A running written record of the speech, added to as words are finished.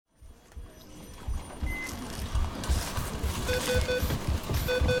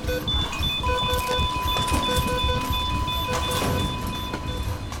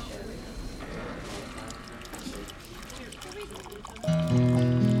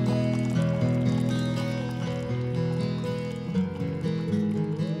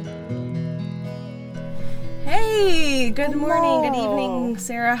Good morning, good evening,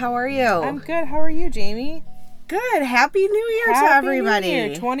 Sarah. How are you? I'm good. How are you, Jamie? Good. Happy New Year to everybody. Happy New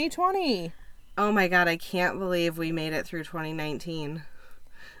Year 2020. Oh my God, I can't believe we made it through 2019.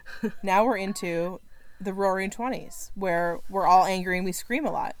 Now we're into the roaring 20s, where we're all angry and we scream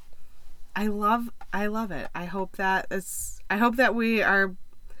a lot. I love it. I hope that we are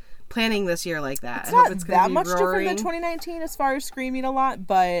planning this year like that. It's I hope not it's gonna that be much roaring. different than 2019 as far as screaming a lot,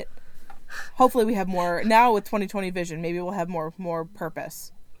 but hopefully we have more now with 2020 vision. Maybe we'll have more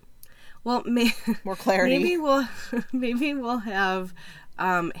purpose. Well, more clarity. Maybe we'll have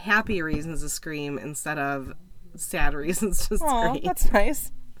happy reasons to scream instead of sad reasons to scream. Oh, that's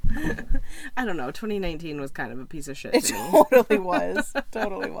nice. I don't know. 2019 was kind of a piece of shit It to me. totally was.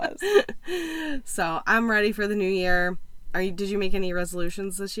 Totally was. So I'm ready for the new year. Did you make any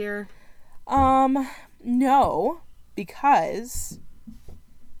resolutions this year? No, because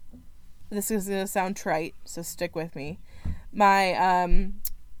this is going to sound trite, so stick with me. My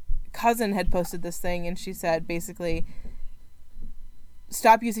cousin had posted this thing, and she said basically,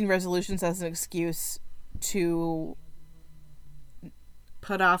 stop using resolutions as an excuse to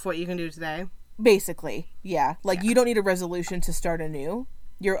put off what you can do today. Basically, yeah. Like, you don't need a resolution to start anew.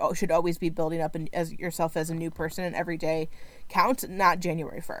 You should always be building up yourself as a new person, and every day counts, not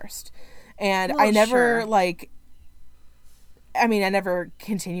January 1st. And Well, I never, sure. I never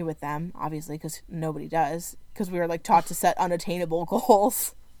continue with them, obviously, because nobody does. Because we were, taught to set unattainable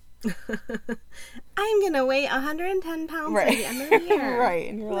goals. I'm going to weigh 110 pounds Right. by the end of the year. Right.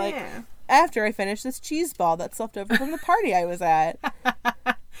 And you're like, Yeah. after I finish this cheese ball that's left over from the party I was at.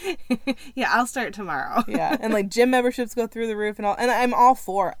 Yeah, I'll start tomorrow. Yeah. And, gym memberships go through the roof and all. And I'm all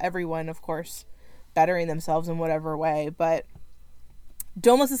for everyone, of course, bettering themselves in whatever way. But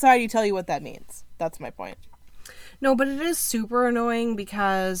don't let society tell you what that means. That's my point. No, but it is super annoying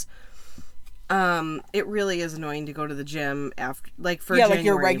because it really is annoying to go to the gym after, for January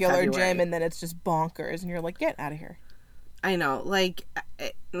your and regular February. gym, and then it's just bonkers, and you're like, get out of here. I know,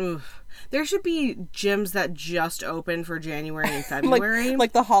 there should be gyms that just open for January and February,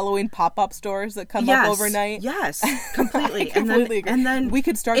 like the Halloween pop-up stores that come up overnight. Yes, completely. I completely agree. And then we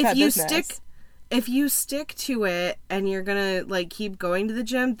could start that business. If you stick to it and you're gonna keep going to the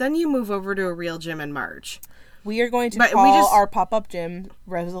gym, then you move over to a real gym in March. We are going to call our pop-up gym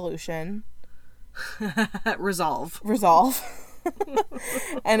resolution Resolve.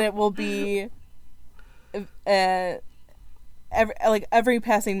 And it will be every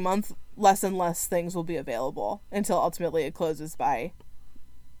passing month, less and less things will be available until ultimately it closes by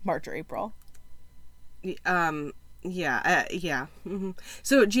March or April. Yeah. Mm-hmm.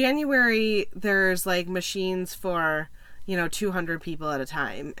 So January, there's machines for 200 people at a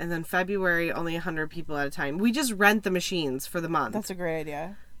time, and then February only 100 people at a time. We just rent the machines for the month. That's a great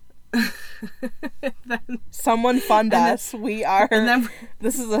idea. Someone fund us.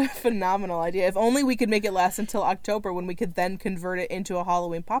 This is a phenomenal idea. If only we could make it last until October, when we could then convert it into a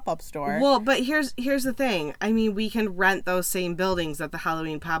Halloween pop-up store. Well, but here's the thing. I mean, we can rent those same buildings that the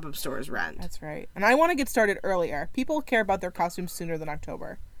Halloween pop-up stores rent. That's right. And I want to get started earlier. People care about their costumes sooner than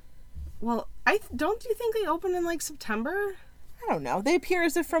October. Well, don't you think they open in September? I don't know. They appear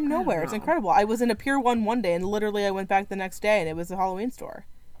as if from nowhere. It's incredible. I was in a Pier 1 one day, and literally I went back the next day, and it was a Halloween store.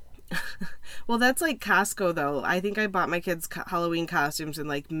 Well, that's like Costco, though. I think I bought my kids' Halloween costumes in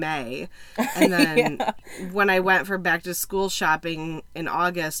May, and then when I went for back to school shopping in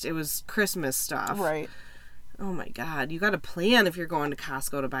August, it was Christmas stuff. Right. Oh my God, you got to plan if you're going to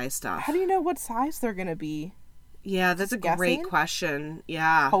Costco to buy stuff. How do you know what size they're gonna be? Yeah, that's a great question.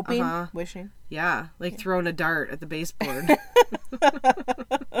 Yeah, hoping, wishing. Yeah, throwing a dart at the baseboard.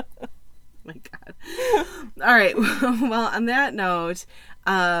 My God. All right. Well, on that note,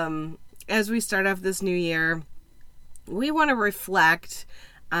 as we start off this new year, we want to reflect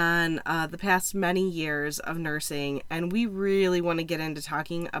on the past many years of nursing, and we really want to get into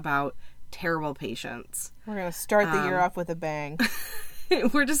talking about terrible patients. We're going to start the year off with a bang.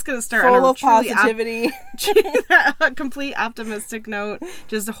 We're just going to start full on a of positivity. A complete optimistic note.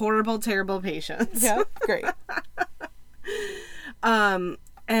 Just horrible, terrible patients. Yeah, great. And,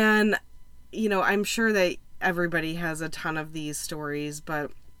 I'm sure that everybody has a ton of these stories,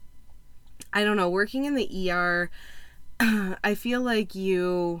 but I don't know, working in the ER, I feel like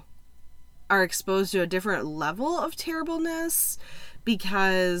you are exposed to a different level of terribleness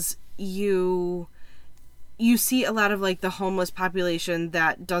because you see a lot of the homeless population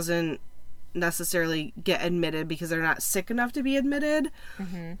that doesn't necessarily get admitted because they're not sick enough to be admitted.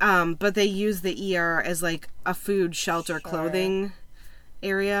 Mm-hmm. But they use the ER as a food, shelter, clothing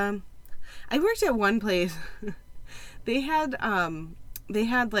area. I worked at one place. They had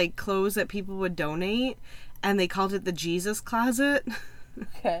clothes that people would donate, and they called it the Jesus closet.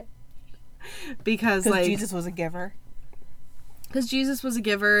 Okay. Because like Jesus was a giver. Because Jesus was a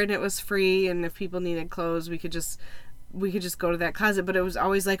giver and it was free, and if people needed clothes, we could just go to that closet. But it was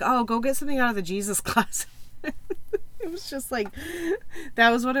always like, oh, go get something out of the Jesus closet. It was just like, that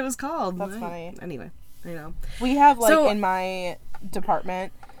was what it was called. That's funny. Anyway, I know. We have, like, in my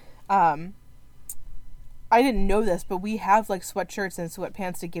department, I didn't know this, but we have, like, sweatshirts and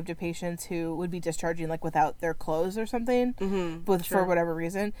sweatpants to give to patients who would be discharging, like, without their clothes or something, for whatever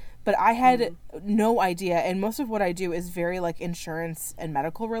reason. But I had no idea, and most of what I do is very, like, insurance and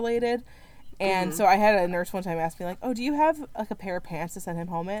medical related. And so I had a nurse one time ask me, like, oh, do you have, like, a pair of pants to send him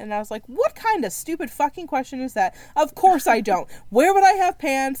home in? And I was like, what kind of stupid fucking question is that? Of course I don't. Where would I have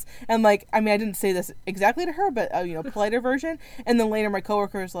pants? And, like, I mean, I didn't say this exactly to her, but, politer version. And then later my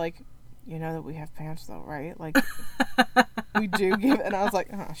coworker was like, you know that we have pants, though, right? Like, we do give... And I was like,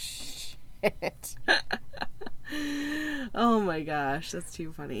 oh, shit. Oh, my gosh. That's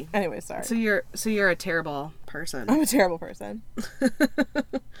too funny. Anyway, sorry. So you're a terrible person. I'm a terrible person.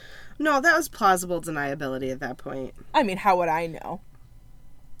 No, that was plausible deniability at that point. I mean, how would I know?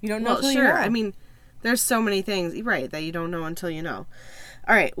 You don't know until you know. I mean, there's so many things, right, that you don't know until you know.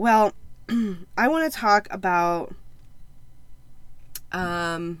 All right, well, I want to talk about,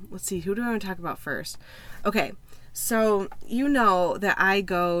 let's see, who do I want to talk about first? Okay, so you know that I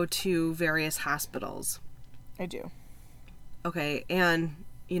go to various hospitals. I do. Okay, and,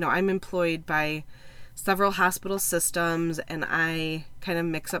 I'm employed by several hospital systems, and I kind of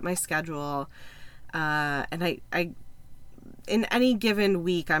mix up my schedule, and I in any given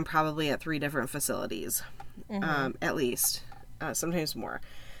week I'm probably at 3 different facilities, at least, sometimes more.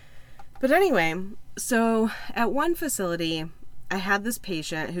 But anyway, so at one facility I had this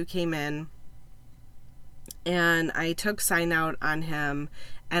patient who came in, and I took sign out on him,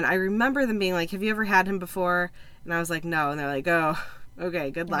 and I remember them being like, have you ever had him before? And I was like, no. And they're like, oh, okay,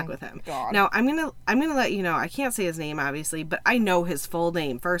 good luck with him. God. Now, I'm gonna let you know, I can't say his name, obviously, but I know his full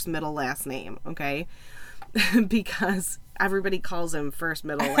name, first, middle, last name, okay? Because everybody calls him first,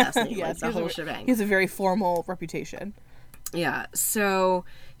 middle, last name, yes, like the whole shebang. He has a very formal reputation. Yeah, so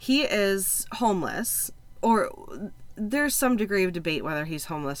he is homeless, or there's some degree of debate whether he's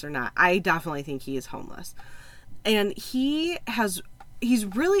homeless or not. I definitely think he is homeless. And he's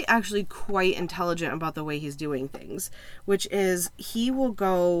really actually quite intelligent about the way he's doing things, which is he will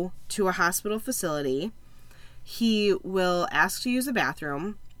go to a hospital facility. He will ask to use the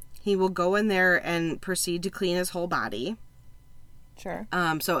bathroom. He will go in there and proceed to clean his whole body. Sure.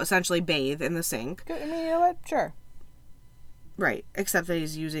 So essentially bathe in the sink. I mean, you know what? Sure. Right. Except that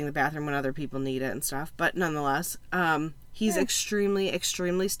he's using the bathroom when other people need it and stuff. But nonetheless, he's extremely,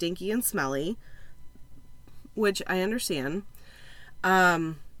 extremely stinky and smelly, which I understand.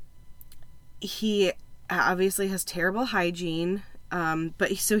 He obviously has terrible hygiene,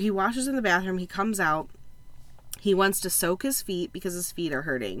 but so he washes in the bathroom, he comes out, he wants to soak his feet because his feet are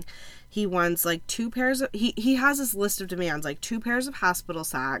hurting. He wants, like, 2 pairs of, he has this list of demands, like 2 pairs of hospital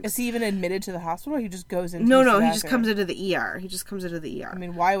socks. Is he even admitted to the hospital, or he just goes into No, he just comes into the ER. I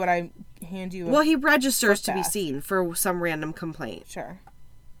mean, why would I hand you Well, he registers to be seen for some random complaint. Sure.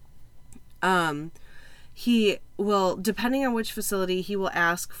 He will, depending on which facility, he will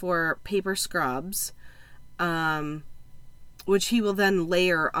ask for paper scrubs, which he will then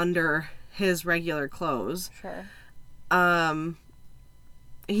layer under his regular clothes. Sure.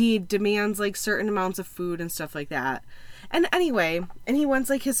 He demands, like, certain amounts of food and stuff like that. And anyway, and he wants,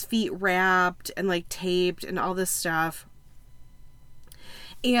 like, his feet wrapped and, like, taped and all this stuff.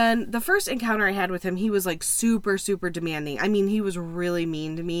 And the first encounter I had with him, he was, like, super, super demanding. I mean, he was really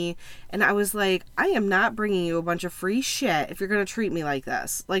mean to me. And I was like, I am not bringing you a bunch of free shit if you're going to treat me like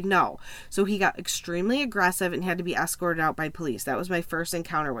this. Like, no. So he got extremely aggressive and had to be escorted out by police. That was my first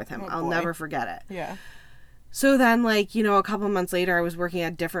encounter with him. I'll never forget it. Yeah. So then, like, a couple months later, I was working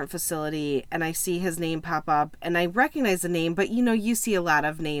at a different facility, and I see his name pop up, and I recognize the name, but, you see a lot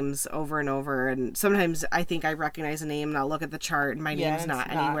of names over and over, and sometimes I think I recognize a name, and I'll look at the chart, and my name's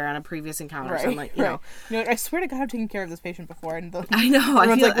not anywhere on a previous encounter, right, so I'm like, I swear to God, I've taken care of this patient before, and I know,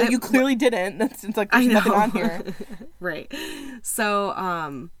 everyone's like, well, you clearly didn't, it's like, there's nothing on here. Right.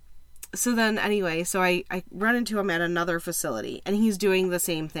 So then, anyway, so I run into him at another facility, and he's doing the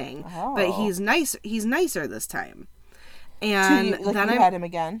same thing, but he's nicer this time. And so then I had him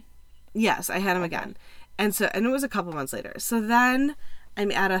again. Yes, I had him again, and it was a couple months later. So then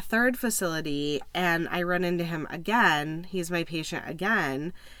I'm at a third facility, and I run into him again. He's my patient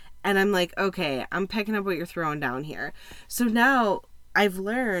again, and I'm like, okay, I'm picking up what you're throwing down here. So now I've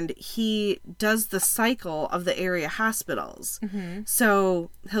learned he does the cycle of the area hospitals. Mm-hmm. So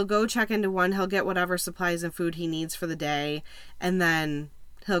he'll go check into one, he'll get whatever supplies and food he needs for the day, and then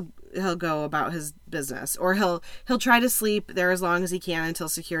he'll go about his business. Or he'll try to sleep there as long as he can until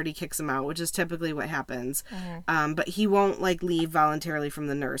security kicks him out, which is typically what happens. Mm-hmm. But he won't like leave voluntarily from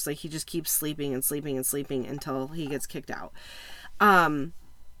the nurse. Like he just keeps sleeping and sleeping and sleeping until he gets kicked out.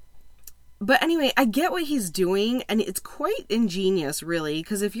 But anyway, I get what he's doing, and it's quite ingenious, really,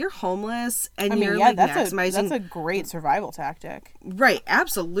 because if you're homeless and you're like maximizing... that's a great survival tactic. Right,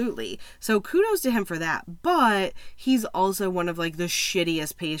 absolutely. So kudos to him for that. But he's also one of, like, the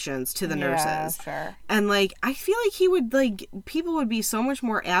shittiest patients to the nurses. Yeah, sure. And, like, I feel like he would, like, people would be so much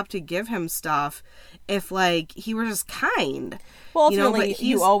more apt to give him stuff if, like, he were just kind. Well, ultimately,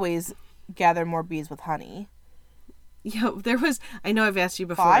 you always gather more bees with honey. Yeah, there was... I know I've asked you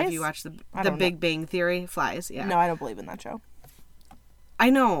before if you watched the Big Bang Theory. Flies, yeah. No, I don't believe in that show.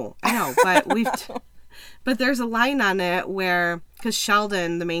 I know, but but there's a line on it where... Because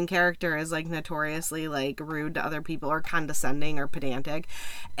Sheldon, the main character, is, like, notoriously, like, rude to other people or condescending or pedantic.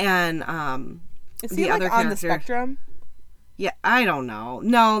 And, is he, the other character... on the spectrum? Yeah, I don't know.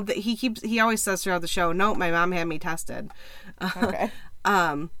 No, he always says throughout the show, nope, my mom had me tested. Okay.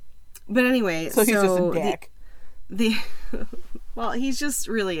 But anyway... So he's just a dick. Well, he's just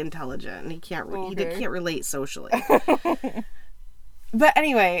really intelligent and he can't relate socially. But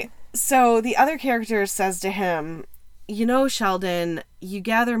anyway, so the other character says to him, you know, Sheldon, you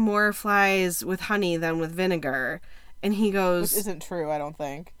gather more flies with honey than with vinegar. And he goes... Which isn't true, I don't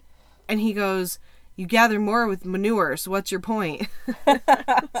think. And he goes, you gather more with manure, so what's your point?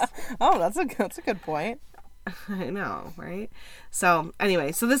 Oh, that's a good point. I know, right? So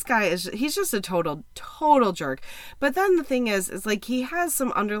anyway, so this guy he's just a total jerk. But then the thing is like he has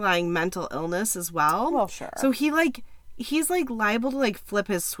some underlying mental illness as well. Well, sure. So he's like liable to like flip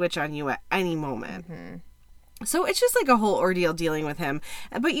his switch on you at any moment. Mm-hmm. So it's just like a whole ordeal dealing with him.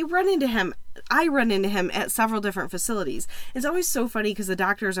 But I run into him at several different facilities. It's always so funny because the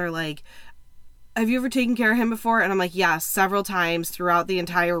doctors are like, have you ever taken care of him before? And I'm like, yeah, several times throughout the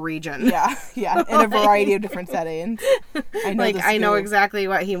entire region. Yeah, in a variety of different settings. I know exactly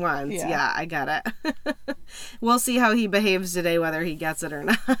what he wants. Yeah, I get it. We'll see how he behaves today, whether he gets it or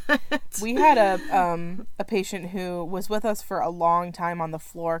not. We had a patient who was with us for a long time on the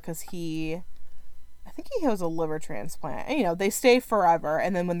floor because I think he has a liver transplant. And, you know, they stay forever,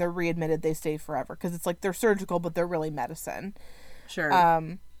 and then when they're readmitted, they stay forever because it's like they're surgical, but they're really medicine. Sure.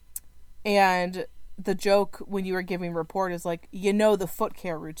 And the joke when you were giving report is like, you know, the foot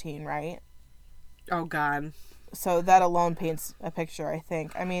care routine, right? Oh, God. So that alone paints a picture, I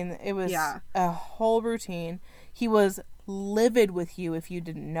think. I mean, it was a whole routine. He was livid with you if you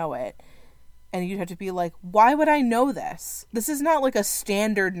didn't know it. And you'd have to be like, why would I know this? This is not like a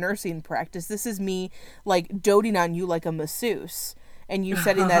standard nursing practice. This is me, like, doting on you like a masseuse. And you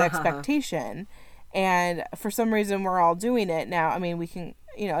setting that expectation. And for some reason, we're all doing it now. I mean, we can,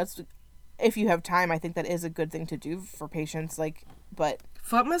 you know, it's... If you have time, I think that is a good thing to do for patients, like, but...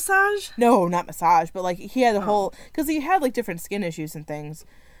 Foot massage? No, not massage, but, like, he had a whole... Because he had, like, different skin issues and things.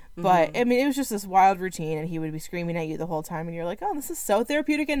 But, I mean, it was just this wild routine, and he would be screaming at you the whole time, and you're like, oh, this is so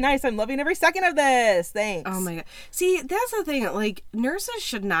therapeutic and nice. I'm loving every second of this. Thanks. Oh, my God. See, that's the thing. Like, nurses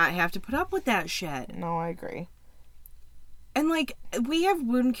should not have to put up with that shit. No, I agree. And, like, we have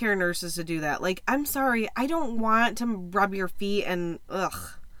wound care nurses to do that. Like, I'm sorry. I don't want to rub your feet and...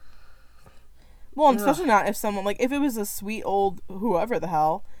 Ugh. Well, and especially not if someone, like, if it was a sweet old whoever the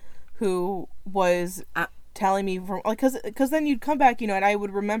hell who was telling me from, like, because then you'd come back, you know, and I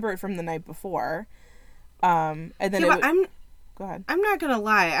would remember it from the night before. And then go ahead. I'm not going to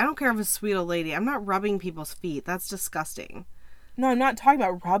lie. I don't care if it's a sweet old lady. I'm not rubbing people's feet. That's disgusting. No, I'm not talking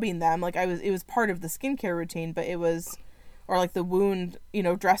about rubbing them. Like, it was part of the skincare routine, but it was, or like the wound, you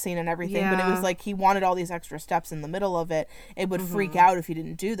know, dressing and everything. Yeah. But it was like he wanted all these extra steps in the middle of it. It would freak out if he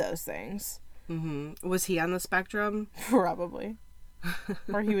didn't do those things. Mm-hmm. Was he on the spectrum? Probably.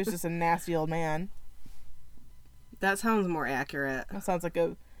 Or he was just a nasty old man. That sounds more accurate. That sounds like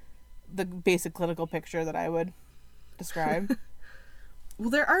the basic clinical picture that I would describe. Well,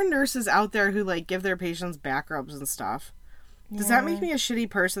 there are nurses out there who, like, give their patients back rubs and stuff. Does that make me a shitty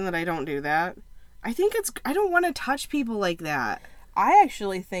person that I don't do that? I don't want to touch people like that. I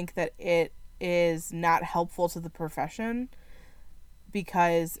actually think that it is not helpful to the profession.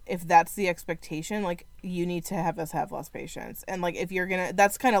 Because if that's the expectation, like, you need to have less patients. And, like, if you're gonna...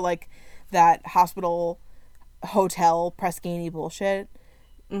 That's kind of like that hospital, hotel, Press Ganey bullshit.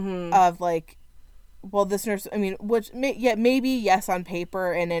 Mm-hmm. Of, like, well, this nurse... I mean, maybe, yes, on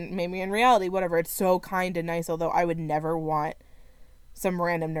paper, and then maybe in reality, whatever. It's so kind and nice, although I would never want some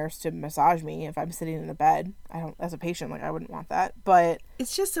random nurse to massage me if I'm sitting in a bed. As a patient, like, I wouldn't want that. But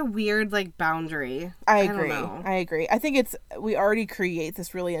it's just a weird, like, boundary. I agree. I agree. I think we already create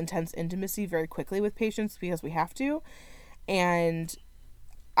this really intense intimacy very quickly with patients because we have to. And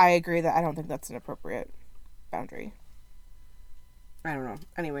I agree that I don't think that's an appropriate boundary. I don't know.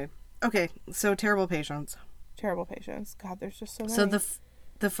 Anyway. Okay. So terrible patients. Terrible patients. God, there's just so many. So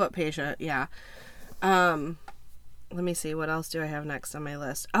the foot patient. Yeah. Let me see. What else do I have next on my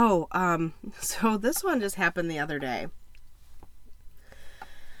list? Oh, so this one just happened the other day.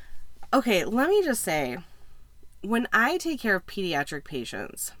 Okay, let me just say, when I take care of pediatric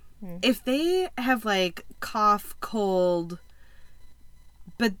patients, if they have, like, cough, cold,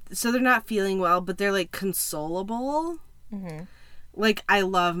 but so they're not feeling well, but they're, like, consolable, like, I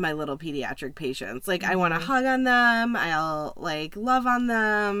love my little pediatric patients. Like, I want to hug on them. I'll, like, love on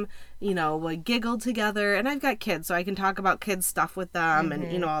them. You know, we'll giggle together. And I've got kids, so I can talk about kids' stuff with them and,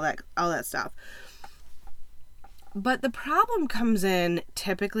 you know, all that stuff. But the problem comes in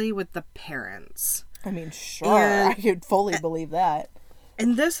typically with the parents. I mean, sure. I could fully believe that.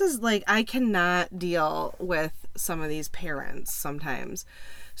 And this is, like, I cannot deal with some of these parents sometimes.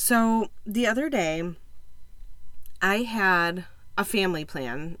 So, the other day, I had a family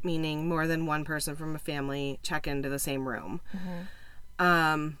plan, meaning more than one person from a family check into the same room.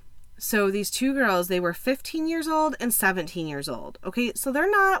 So these two girls, they were 15 years old and 17 years old. Okay, so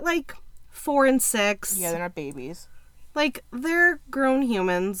they're not like 4 and 6. Yeah, they're not babies. Like, they're grown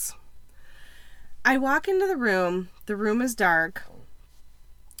humans. I walk into the room is dark.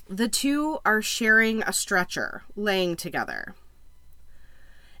 The two are sharing a stretcher, laying together.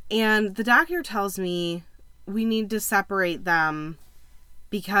 And the doctor tells me we need to separate them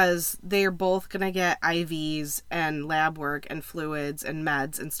because they're both going to get IVs and lab work and fluids and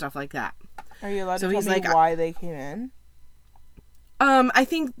meds and stuff like that. Are you allowed to tell me why they came in? I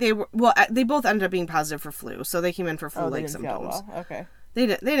think they both ended up being positive for flu, so they came in for flu-like symptoms. Feel well. Okay. They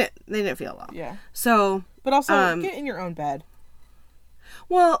didn't feel well. Yeah. So, but also get in your own bed.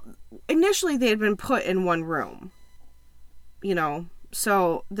 Well, initially they had been put in one room. You know,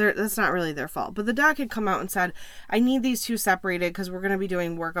 so that's not really their fault. But the doc had come out and said, I need these two separated because we're going to be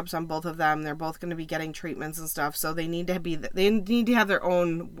doing workups on both of them. They're both going to be getting treatments and stuff. So they need to have their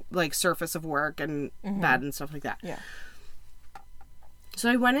own, like, surface of work and bed and stuff like that. Yeah. So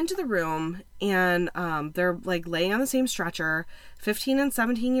I went into the room and they're, like, laying on the same stretcher, 15 and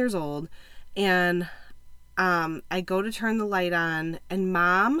 17 years old. And I go to turn the light on and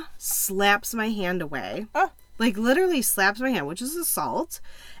Mom slaps my hand away. Oh. Like, literally slaps my hand, which is assault.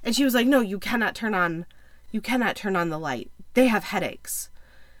 And she was like, no, you cannot turn on the light. They have headaches.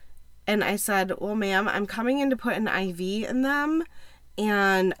 And I said, well, ma'am, I'm coming in to put an IV in them,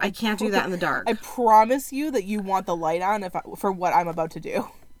 and I can't do that in the dark. I promise you that you want the light on for what I'm about to do.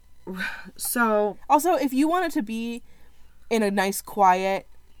 So. Also, if you wanted to be in a nice, quiet,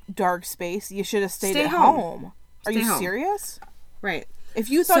 dark space, you should have stayed at home. Are you serious? Right. If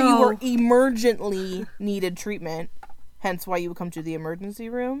you thought you were emergently needed treatment, hence why you would come to the emergency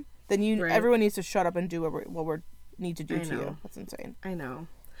room, then everyone needs to shut up and do what we need to do to you. That's insane. I know.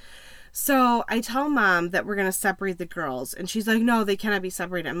 So I tell Mom that we're going to separate the girls, and she's like, no, they cannot be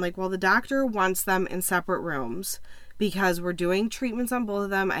separated. I'm like, well, the doctor wants them in separate rooms because we're doing treatments on both of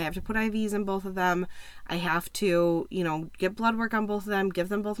them. I have to put IVs in both of them. I have to, you know, get blood work on both of them, give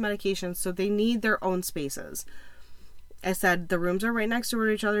them both medications, so they need their own spaces. I said, the rooms are right next door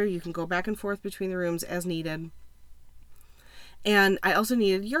to each other. You can go back and forth between the rooms as needed. And I also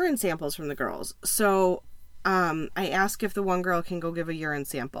needed urine samples from the girls. So I asked if the one girl can go give a urine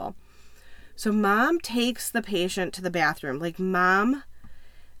sample. So Mom takes the patient to the bathroom. Like,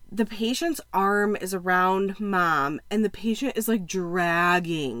 the patient's arm is around Mom, and the patient is, like,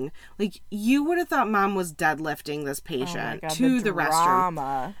 dragging. Like, you would have thought Mom was deadlifting this patient to the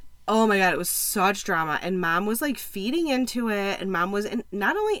restroom. Oh my God, it was such drama. And Mom was, like, feeding into it, and Mom was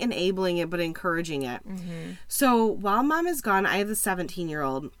not only enabling it, but encouraging it. So while Mom is gone, I have the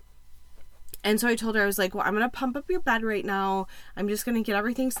 17-year-old. And so I told her, I was like, well, I'm going to pump up your bed right now. I'm just going to get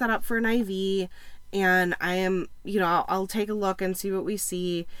everything set up for an IV. And I am, you know, I'll take a look and see what we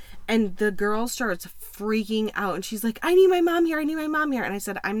see. And the girl starts freaking out. And she's like, I need my mom here. I need my mom here. And I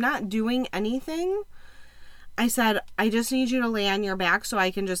said, I'm not doing anything. I said, I just need you to lay on your back so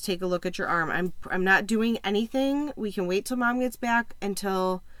I can just take a look at your arm. I'm not doing anything. We can wait till Mom gets back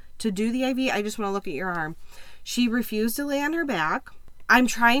to do the IV. I just want to look at your arm. She refused to lay on her back. I'm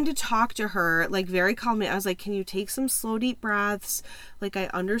trying to talk to her, like, very calmly. I was like, can you take some slow, deep breaths? Like, I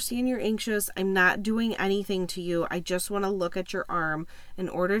understand you're anxious. I'm not doing anything to you. I just want to look at your arm. In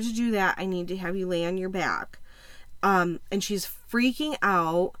order to do that, I need to have you lay on your back. and she's freaking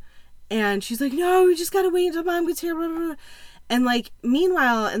out, and she's like, no, we just gotta wait until mom gets here, blah, blah, blah. And, like,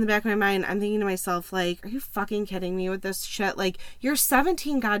 meanwhile, in the back of my mind, I'm thinking to myself, like, are you fucking kidding me with this shit? Like, you're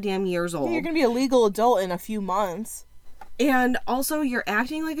 17 goddamn years old. You're gonna be a legal adult in a few months. And also, you're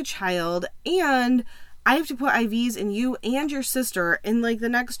acting like a child, and I have to put IVs in you and your sister in, like, the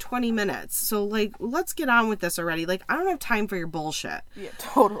next 20 minutes. So, like, let's get on with this already. Like, I don't have time for your bullshit. Yeah,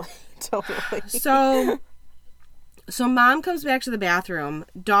 totally. Totally. So mom comes back to the bathroom.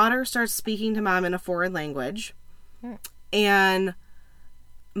 Daughter starts speaking to mom in a foreign language. And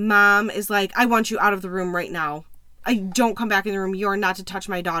mom is like, I want you out of the room right now. I don't come back in the room. You are not to touch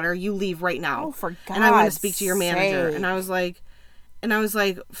my daughter. You leave right now. Oh, for God's And I want to speak to your manager. sake. And I was like,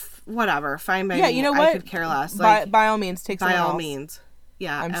 whatever. Fine by Yeah, me. you know what? I could care less. Like, by all means, take someone by all else. means.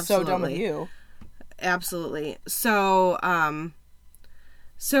 Yeah, I'm absolutely. so done with you. Absolutely. So I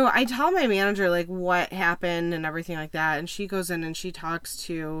tell my manager, like, what happened and everything like that. And she goes in and she talks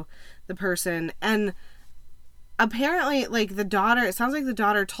to the person. And apparently, like, it sounds like the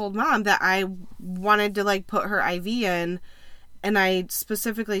daughter told mom that I wanted to, like, put her IV in. And I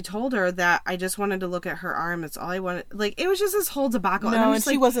specifically told her that I just wanted to look at her arm. It's all I wanted. Like, it was just this whole debacle. No, I'm and just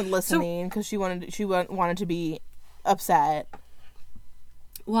she like, wasn't listening because she wanted to be upset.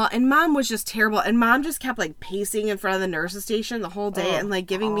 well, and mom was just terrible. And mom just kept, like, pacing in front of the nurse's station the whole day and, like,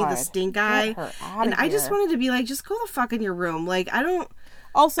 giving me the stink eye. And I just wanted to be like, just go the fuck in your room. Like, I don't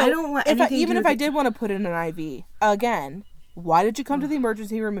want anything even to if do I with did want to put in an IV, again, why did you come to the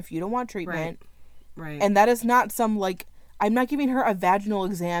emergency room if you don't want treatment? Right. And that is not some, like, I'm not giving her a vaginal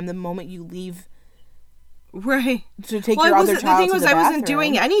exam the moment you leave Right. to take your other child to the bathroom. The thing was, I wasn't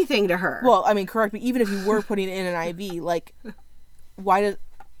doing anything to her. Well, I mean, correct, but even if you were putting in an IV, like,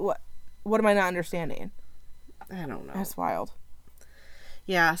 what am I not understanding? I don't know. That's wild.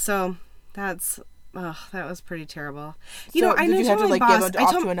 Yeah, so that was pretty terrible. Did you have to, like, give it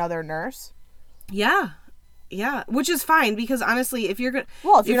off to another nurse? Yeah. Yeah, which is fine because honestly, if you're gonna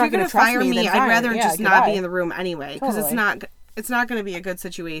if you're not gonna fire trust me, then fine. I'd rather Yeah, just not goodbye. be in the room anyway because Totally. it's not going to be a good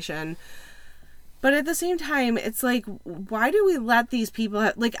situation. But at the same time, it's like, why do we let these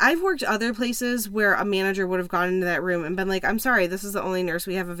people like, I've worked other places where a manager would have gone into that room and been like, I'm sorry, this is the only nurse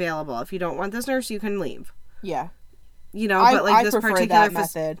we have available. If you don't want this nurse, you can leave. Yeah. You know, but like I this prefer particular that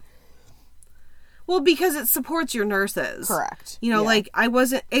method. well, because it supports your nurses. Correct. You know, Yeah. like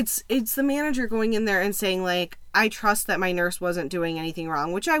it's the manager going in there and saying like, I trust that my nurse wasn't doing anything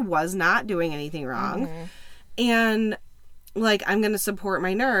wrong, which I was not doing anything wrong. Mm-hmm. And like, I'm going to support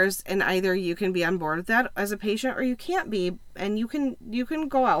my nurse, and either you can be on board with that as a patient or you can't be, and you can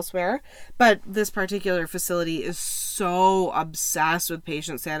go elsewhere. But this particular facility is so obsessed with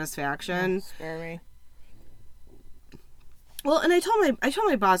patient satisfaction. Spare me. Well, and I told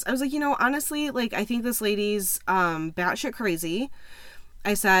my boss, I was like, you know, honestly, like, I think this lady's batshit crazy.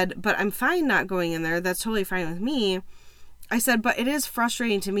 I said, but I'm fine not going in there. That's totally fine with me. I said, but it is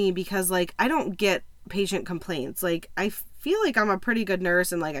frustrating to me because, like, I don't get patient complaints. Like, I feel like I'm a pretty good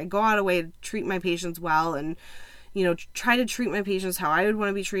nurse and, like, I go out of way to treat my patients well and, you know, try to treat my patients how I would want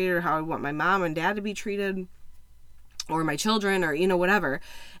to be treated or how I want my mom and dad to be treated or my children or, you know, whatever.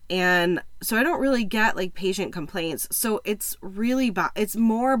 And so I don't really get, like, patient complaints. So it's really, it's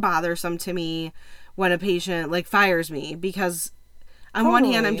more bothersome to me when a patient, like, fires me because on one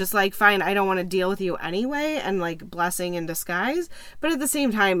hand, I'm just like, fine, I don't want to deal with you anyway, and, like, blessing in disguise. But at the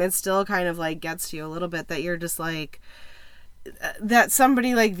same time, it still kind of, like, gets to you a little bit that you're just, like, that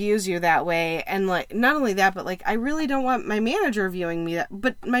somebody, like, views you that way. And, like, not only that, but, like, I really don't want my manager viewing me that.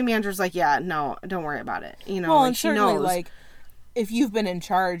 But my manager's like, yeah, no, don't worry about it. You know, well, like, and she certainly, knows. like, if you've been in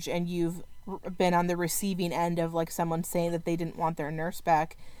charge and you've been on the receiving end of, like, someone saying that they didn't want their nurse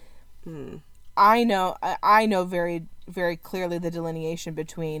back, I know very, very clearly the delineation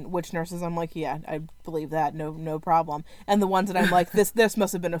between which nurses I'm like, yeah, I believe that, no problem, and the ones that I'm like, this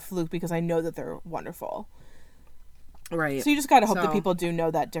must have been a fluke because I know that they're wonderful. Right. So you just gotta hope that people do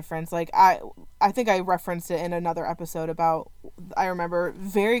know that difference. Like, I think I referenced it in another episode about, I remember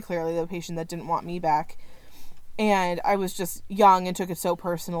very clearly the patient that didn't want me back, and I was just young and took it so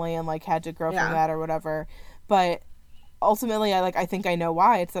personally and, like, had to grow from that or whatever. But ultimately, I think I know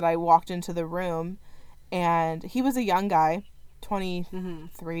why. It's that I walked into the room and he was a young guy,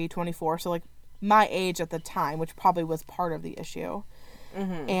 23, 24, so, like, my age at the time, which probably was part of the issue.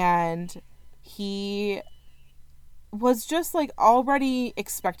 And he was just, like, already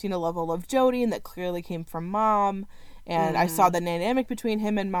expecting a level of Jody, and that clearly came from mom. And I saw the dynamic between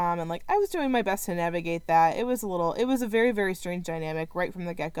him and mom, and, like, I was doing my best to navigate that. It was a very, very strange dynamic right from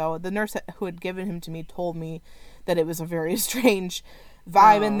the get-go. The nurse who had given him to me told me that it was a very strange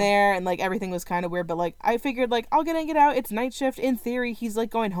vibe in there, and like everything was kind of weird, but like I figured like I'll get in, get out. It's night shift. In theory, he's like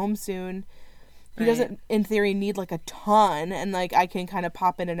going home soon. He doesn't, in theory, need like a ton, and like I can kind of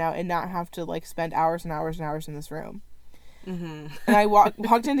pop in and out and not have to like spend hours and hours and hours in this room. And I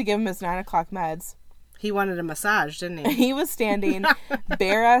walked in to give him his 9 o'clock meds. He wanted a massage, didn't he? He was standing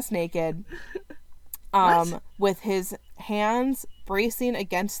bare ass naked, with his hands bracing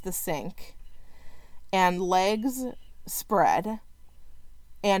against the sink and legs spread,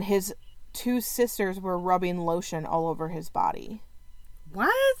 and his 2 sisters were rubbing lotion all over his body.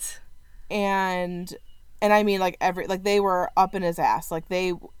 What? And I mean, like, they were up in his ass. Like,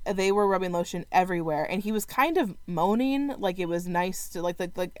 they were rubbing lotion everywhere, and he was kind of moaning, like it was nice to like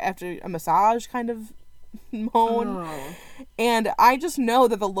after a massage kind of moan. And I just know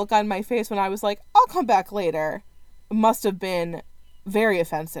that the look on my face when I was like, I'll come back later, must have been very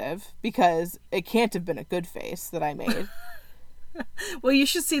offensive, because it can't have been a good face that I made. Well, you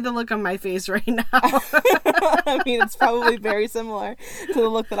should see the look on my face right now. I mean, it's probably very similar to the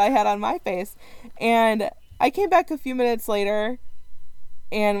look that I had on my face. And I came back a few minutes later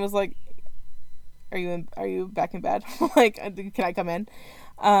and was like, are you back in bed? Like, can I come in?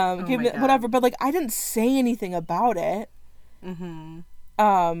 Whatever. But like, I didn't say anything about it.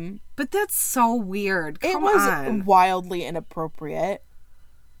 But that's so weird. Come it was on. Wildly inappropriate.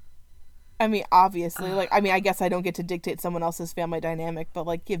 I mean, obviously, like, I mean, I guess I don't get to dictate someone else's family dynamic, but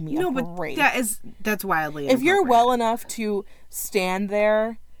like, give me a break. That's wildly If you're well enough to stand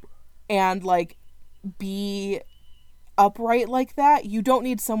there and like be upright like that, you don't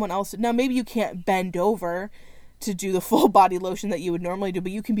need someone else. Now, maybe you can't bend over to do the full body lotion that you would normally do,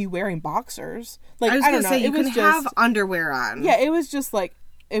 but you can be wearing boxers. Like, I don't know. You can have underwear on. Yeah, it was just like,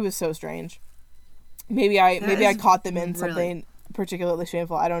 it was so strange. Maybe I caught them in something particularly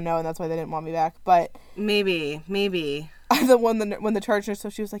shameful. I don't know, and that's why they didn't want me back. But maybe when the charge nurse, so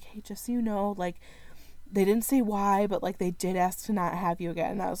she was like, hey, just so you know, like, they didn't say why, but like they did ask to not have you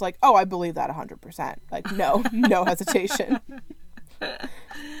again. And I was like, oh, I believe that 100%. Like, no hesitation.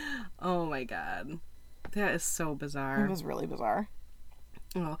 Oh my god, that is so bizarre. It was really bizarre.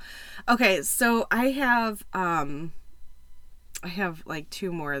 Oh, okay. So I have like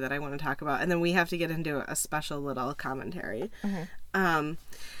 2 more that I want to talk about, and then we have to get into a special little commentary.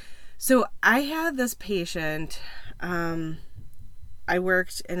 So I had this patient. I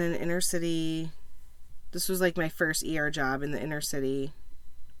worked in an inner city. This was like my first ER job in the inner city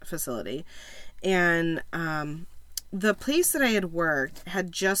facility, and the place that I had worked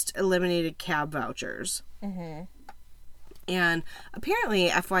had just eliminated cab vouchers. And apparently,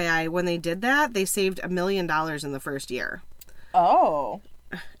 FYI, when they did that, they saved $1 million in the first year. Oh.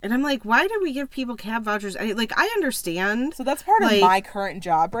 And I'm like, why did we give people cab vouchers? I understand. So that's part of my current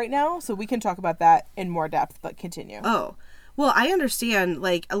job right now, so we can talk about that in more depth, but continue. Oh. Well, I understand,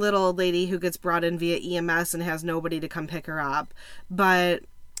 like, a little old lady who gets brought in via EMS and has nobody to come pick her up. But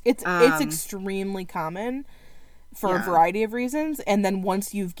it's extremely common for a variety of reasons. And then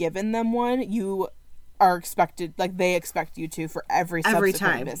once you've given them one, you are expected, like, they expect you to for every subsequent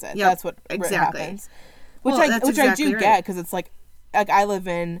time. visit. Yep, That's what happens. Which exactly I do right. get, because it's like I live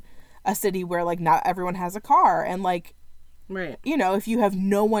in a city where like not everyone has a car, and like, right, you know, if you have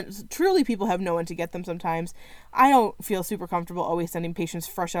no one, truly people have no one to get them sometimes. I don't feel super comfortable always sending patients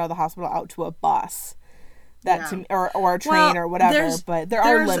fresh out of the hospital out to a bus or a train or whatever, but there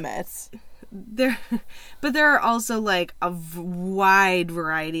are limits. But there are also like a wide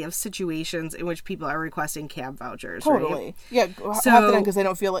variety of situations in which people are requesting cab vouchers. Totally. Right? Yeah. So, because they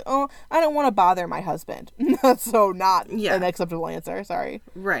don't feel like, oh, I don't want to bother my husband. So not an acceptable answer. Sorry.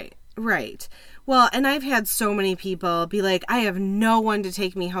 Right. Well, and I've had so many people be like, I have no one to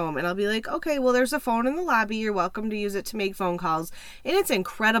take me home. And I'll be like, okay, well, there's a phone in the lobby. You're welcome to use it to make phone calls. And it's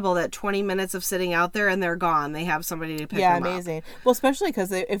incredible that 20 minutes of sitting out there and they're gone. They have somebody to pick them up. Yeah, amazing. Well, especially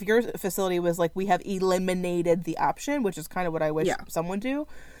because if your facility was like, we have eliminated the option, which is kind of what I wish someone do,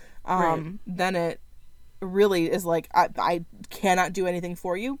 then it really is like, I cannot do anything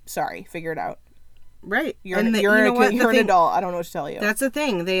for you. Sorry, figure it out. Right. You're an adult. I don't know what to tell you. That's the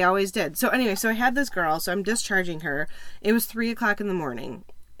thing. They always did. So anyway, so I had this girl, so I'm discharging her. It was 3:00 in the morning.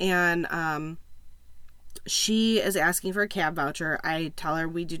 And she is asking for a cab voucher. I tell her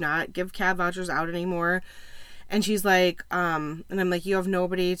we do not give cab vouchers out anymore. And she's like, and I'm like, you have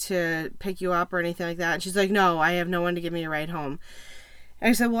nobody to pick you up or anything like that? And she's like, no, I have no one to give me a ride home. And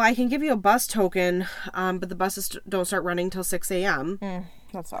I said, well, I can give you a bus token, but the buses don't start running till 6 a.m.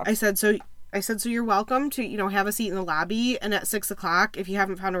 That sucks. I said, so you're welcome to, have a seat in the lobby, and at 6 o'clock, if you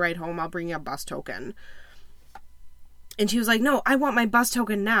haven't found a ride home, I'll bring you a bus token. And she was like, no, I want my bus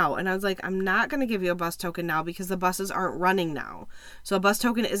token now. And I was like, I'm not going to give you a bus token now because the buses aren't running now. So a bus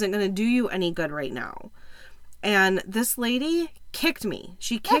token isn't going to do you any good right now. And this lady kicked me.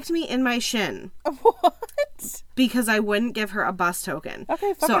 She kicked me in my shin. What? Because I wouldn't give her a bus token.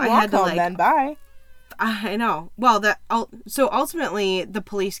 Okay, fucking walk home then. Bye. I know. Well, so ultimately the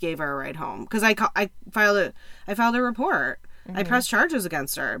police gave her a ride home because I filed a report. Mm-hmm. I pressed charges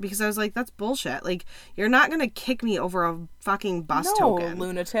against her because I was like, that's bullshit. Like, you're not going to kick me over a fucking bus token. No,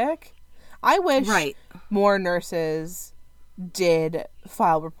 lunatic. I wish more nurses did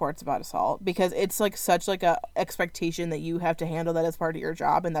file reports about assault because it's like such like a expectation that you have to handle that as part of your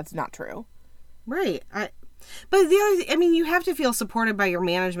job, and that's not true. Right. But the other, you have to feel supported by your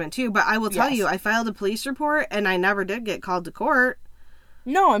management too. But I will tell you, I filed a police report and I never did get called to court.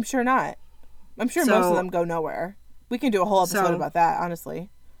 No, I'm sure not. I'm sure most of them go nowhere. We can do a whole episode about that, honestly.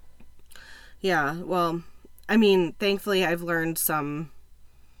 Yeah, well, thankfully I've learned some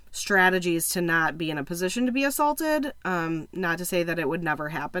strategies to not be in a position to be assaulted. Not to say that it would never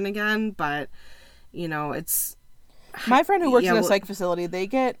happen again, but, it's... My friend who works in a psych facility, they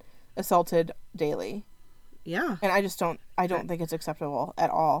get assaulted daily. Yeah. And I don't think it's acceptable at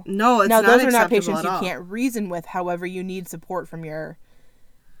all. No, it's not. Now, those are not patients you can't reason with. However, you need support from your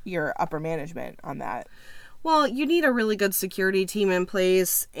upper management on that. Well, you need a really good security team in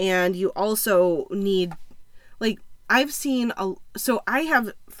place, and you also need, like, I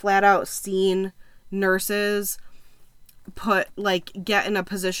have flat out seen nurses get in a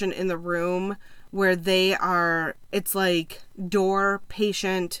position in the room where it's like door,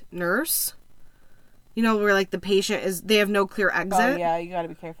 patient, nurse. Where like the patient they have no clear exit. Oh, yeah, you gotta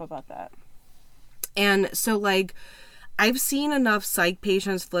be careful about that. And so, like, I've seen enough psych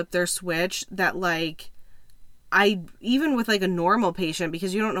patients flip their switch that, like, even with like a normal patient,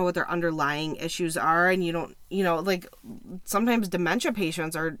 because you don't know what their underlying issues are, and you don't, like, sometimes dementia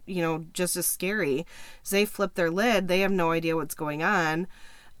patients are, just as scary. So they flip their lid, they have no idea what's going on.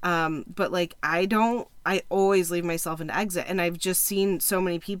 But like, I always leave myself an exit, and I've just seen so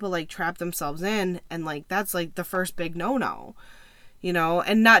many people like trap themselves in, and like, that's like the first big no-no,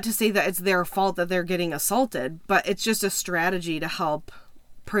 and not to say that it's their fault that they're getting assaulted, but it's just a strategy to help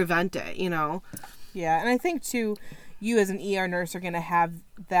prevent it, Yeah, and I think, too, you as an ER nurse are going to have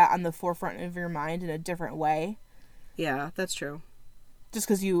that on the forefront of your mind in a different way. Yeah, that's true. Just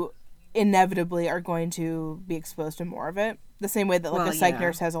because you inevitably are going to be exposed to more of it. The same way that, like, a psych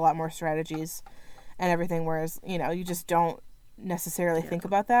nurse has a lot more strategies and everything, whereas, you just don't necessarily think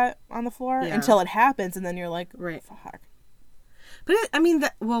about that on the floor until it happens, and then you're like, right. Fuck. But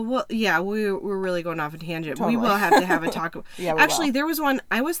we're really going off a tangent. Totally. We will have to have a talk. Actually, there was one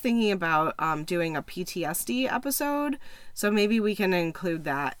I was thinking about doing a PTSD episode, so maybe we can include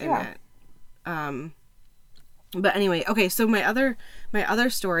that in it. But anyway, okay. So my other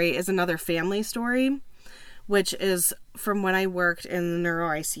story is another family story, which is from when I worked in the neuro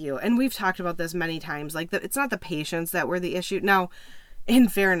ICU, and we've talked about this many times. Like, it's not the patients that were the issue. Now, in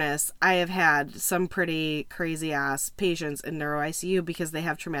fairness, I have had some pretty crazy ass patients in neuro ICU because they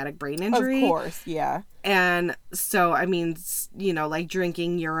have traumatic brain injury. Of course, yeah. And so, like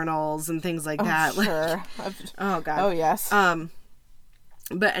drinking urinals and things like that. Sure. Oh, God. Oh, yes.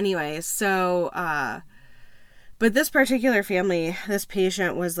 But anyway, so, but this particular family, this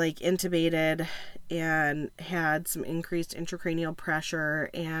patient was like intubated and had some increased intracranial pressure,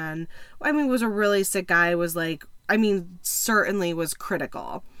 and was a really sick guy, was like, certainly was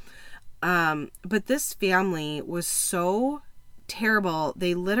critical. But this family was so terrible.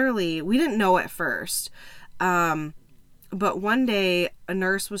 We didn't know at first. But one day a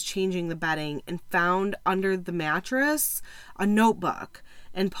nurse was changing the bedding and found under the mattress a notebook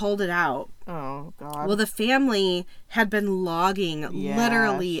and pulled it out. Oh, God. Well, the family had been logging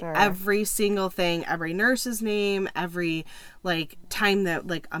literally every single thing, every nurse's name, every, like, time that,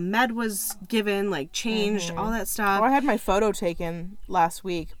 like, a med was given, like, changed, all that stuff. Oh, I had my photo taken last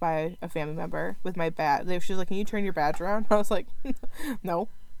week by a family member with my badge. She was like, can you turn your badge around? I was like, no.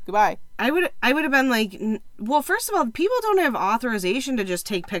 Goodbye. I would have been like, well, first of all, people don't have authorization to just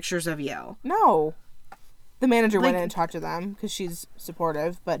take pictures of you. No. The manager went in and talked to them because she's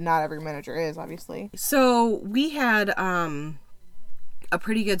supportive, but not every manager is, obviously. So we had a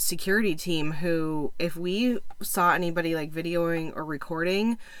pretty good security team who, if we saw anybody like videoing or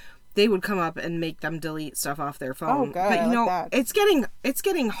recording, they would come up and make them delete stuff off their phone. Oh, God, but I like that. it's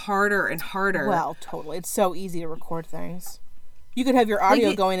getting harder and harder. Well, totally. It's so easy to record things. You could have your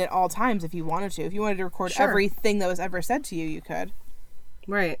audio going at all times if you wanted to. If you wanted to record everything that was ever said to you, you could.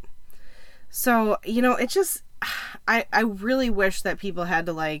 Right. So, it's just, I really wish that people had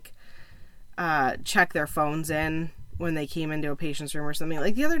to, like, check their phones in when they came into a patient's room or something.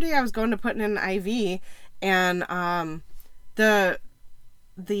 Like the other day I was going to put in an IV, and the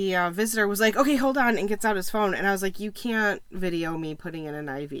visitor was like, okay, hold on, and gets out his phone. And I was like, you can't video me putting in an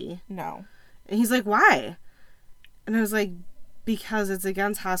IV. No. And he's like, why? And I was like, because it's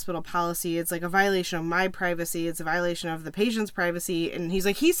against hospital policy. It's like a violation of my privacy. It's a violation of the patient's privacy. And he's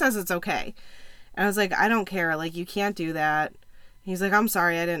like, he says it's okay. And I was like, I don't care. Like, you can't do that. He's like, I'm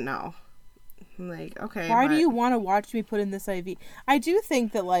sorry, I didn't know. I'm like, okay. Why do you want to watch me put in this IV? I do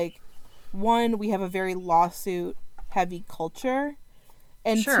think that, like, one, we have a very lawsuit-heavy culture.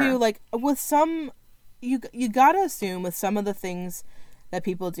 And Sure. two, like, with some, you gotta assume with some of the things that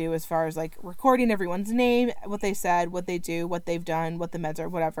people do as far as, like, recording everyone's name, what they said, what they do, what they've done, what the meds are,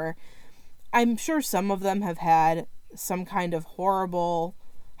 whatever. I'm sure some of them have had some kind of horrible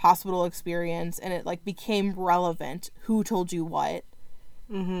hospital experience, and it, like, became relevant. Who told you what?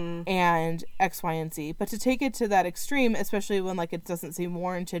 Mm-hmm. And X, Y, and Z. But to take it to that extreme, especially when, like, it doesn't seem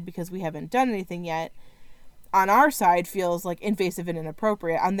warranted because we haven't done anything yet, on our side feels, like, invasive and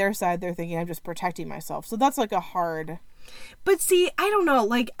inappropriate. On their side, they're thinking I'm just protecting myself. So that's, like, a hard... But see, I don't know.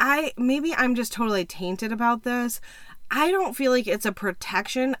 Like, maybe I'm just totally tainted about this. I don't feel like it's a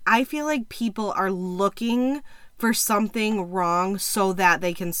protection. I feel like people are looking for something wrong so that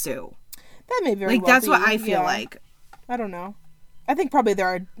they can sue. That may very Like, well that's be. what I feel Yeah. like. I don't know. I think probably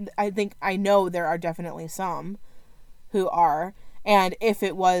I know there are definitely some who are. And if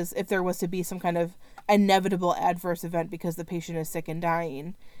there was to be some kind of inevitable adverse event because the patient is sick and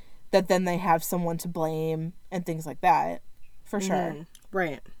dying, that then they have someone to blame and things like that. For sure.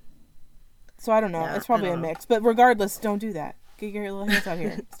 Right. So I don't know. Yeah, it's probably I a don't know. mix. But regardless, don't do that. Get your little hands out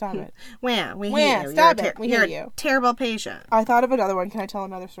here. Stop it. Wham, we Wham, hate you. stop You're it. We you're hate a you. terrible patient. I thought of another one. Can I tell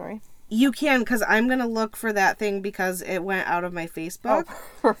another story? You can, because I'm going to look for that thing because it went out of my Facebook. Oh,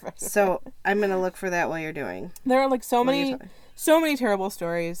 perfect. So I'm going to look for that while you're doing. There are like so While you're many terrible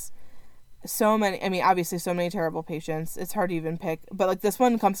stories. So many, I mean, obviously so many terrible patients. It's hard to even pick. But like this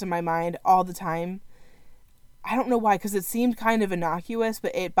one comes to my mind all the time. I don't know why, because it seemed kind of innocuous,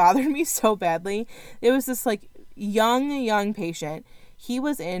 but it bothered me so badly. It was this like young patient. He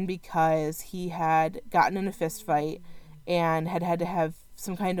was in because he had gotten in a fist fight and had to have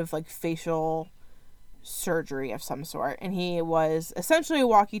some kind of like facial surgery of some sort. And he was essentially a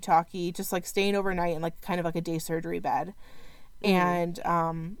walkie-talkie, just like staying overnight in like kind of like a day surgery bed. And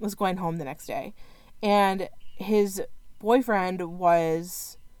was going home the next day. And his boyfriend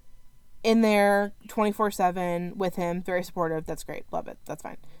was in there 24/7 with him, very supportive. That's great. Love it. That's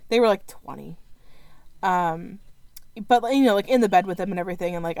fine. They were like 20. But you know, like in the bed with him and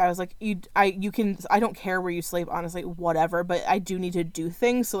everything, and like I was like, I don't care where you sleep, honestly, whatever, but I do need to do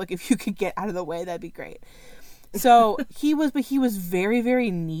things, so like if you could get out of the way, that'd be great. So he was very,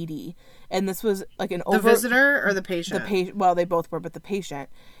 very needy, and this was like the visitor or the patient? Well, they both were, but the patient,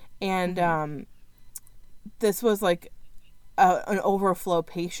 and this was like an overflow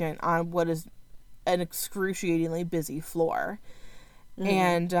patient on what is an excruciatingly busy floor.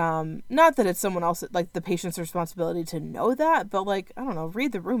 And not that it's someone else, like the patient's responsibility to know that, but like, I don't know,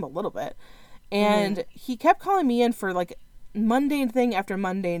 read the room a little bit. And he kept calling me in for like mundane thing after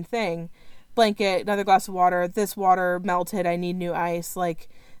mundane thing. Blanket, another glass of water, this water melted, I need new ice, like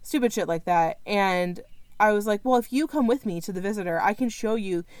stupid shit like that. And I was like, well, if you come with me to the visitor, I can show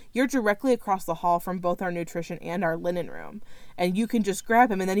you. You're directly across the hall from both our nutrition and our linen room. And you can just grab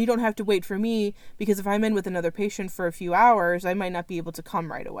him, and then you don't have to wait for me, because if I'm in with another patient for a few hours, I might not be able to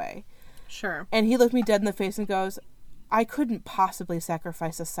come right away. Sure. And he looked me dead in the face and goes, I couldn't possibly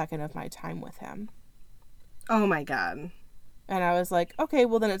sacrifice a second of my time with him. Oh my God. And I was like, okay,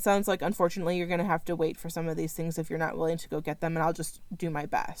 well then it sounds like, unfortunately, you're going to have to wait for some of these things if you're not willing to go get them, and I'll just do my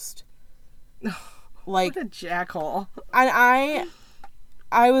best. Like, what a jackhole. And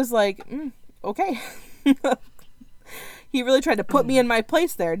I was like, okay. He really tried to put me in my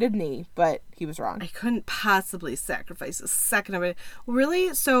place there, didn't he? But he was wrong. I couldn't possibly sacrifice a second of it.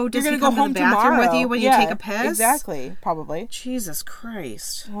 Really? So does You're he gonna come to the bathroom with you when you take a piss? Exactly. Probably. Jesus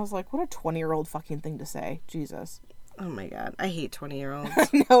Christ. And I was like, what a 20-year-old fucking thing to say. Jesus. Oh my God. I hate 20-year-olds.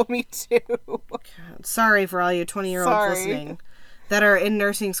 I know, me too. God. Sorry for all you 20-year-olds listening that are in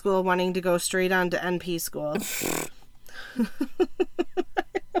nursing school wanting to go straight on to NP school.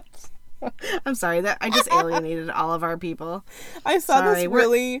 I'm sorry that I just alienated all of our people. I saw this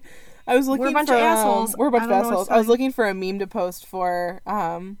really. I was looking we're a bunch for of assholes. We're a bunch of assholes. I was looking for a meme to post for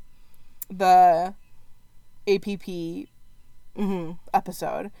the APP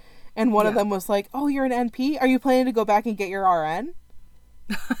episode, and one of them was like, "Oh, you're an NP? Are you planning to go back and get your RN?"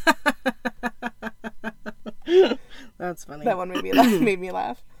 That's funny. That one made me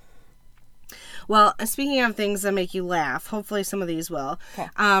laugh. Well, speaking of things that make you laugh, hopefully some of these will. Okay.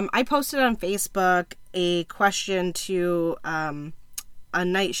 I posted on Facebook a question to a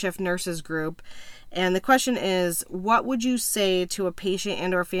night shift nurses group. And the question is, what would you say to a patient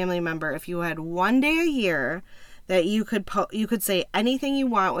and or family member if you had one day a year that you could say anything you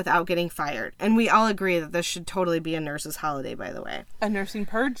want without getting fired? And we all agree that this should totally be a nurse's holiday, by the way. A nursing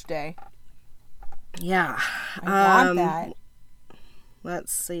purge day. Yeah. I want that.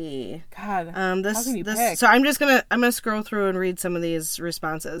 Let's see. God, how can you pick? So I'm gonna scroll through and read some of these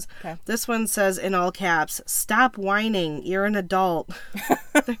responses. Okay. This one says in all caps, "Stop whining. You're an adult."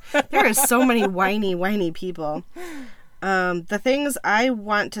 There is so many whiny people. The things I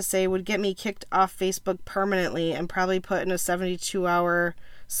want to say would get me kicked off Facebook permanently and probably put in a 72-hour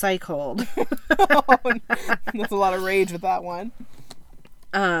psych hold. That's a lot of rage with that one.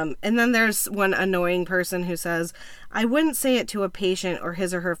 And then there's one annoying person who says, I wouldn't say it to a patient or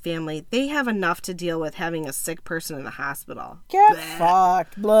his or her family. They have enough to deal with having a sick person in the hospital. Get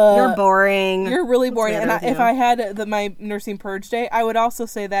fucked. Blah. You're boring. You're really boring. And if I had my nursing purge day, I would also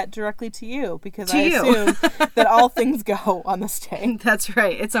say that directly to you because I assume that all things go on this day. That's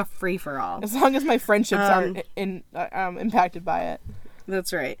right. It's a free-for-all. As long as my friendships aren't impacted by it.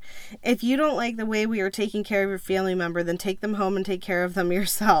 That's right. If you don't like the way we are taking care of your family member, then take them home and take care of them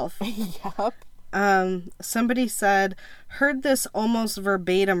yourself. Yup. Somebody said, heard this almost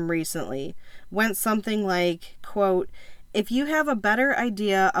verbatim recently. Went something like, quote, if you have a better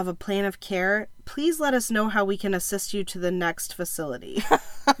idea of a plan of care, please let us know how we can assist you to the next facility.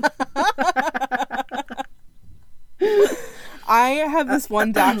 I have this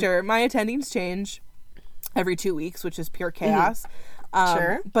one doctor. My attendings change every 2 weeks, which is pure chaos.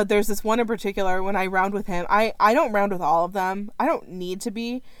 Sure. But there's this one in particular when I round with him. I don't round with all of them. I don't need to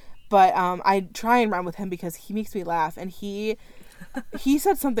be. But I try and round with him because he makes me laugh. And he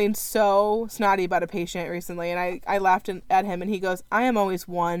said something so snotty about a patient recently. And I laughed at him. And he goes, I am always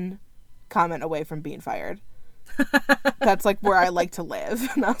one comment away from being fired. That's like where I like to live.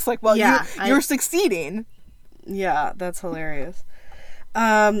 And I was like, well, yeah, you're succeeding. Yeah, that's hilarious.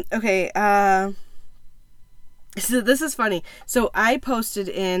 Okay, so this is funny. So I posted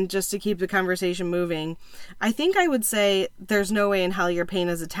in, just to keep the conversation moving, I think I would say there's no way in hell your pain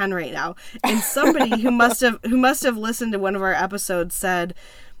is a 10 right now. And somebody who must have listened to one of our episodes said,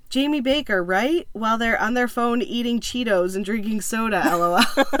 Jamie Baker, right? While they're on their phone eating Cheetos and drinking soda, LOL.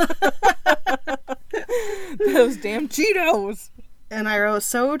 Those damn Cheetos. And I wrote,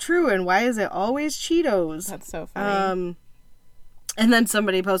 so true, and why is it always Cheetos? That's so funny. And then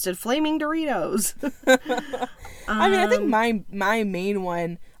somebody posted flaming Doritos. I mean, I think my main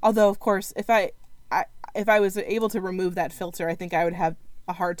one, although of course if I was able to remove that filter, I think I would have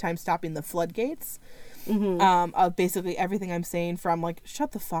a hard time stopping the floodgates of basically everything I'm saying, from like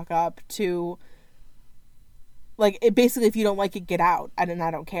shut the fuck up to like it basically, if you don't like it, get out. I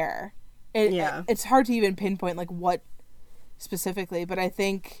don't care. It's hard to even pinpoint like what specifically, but I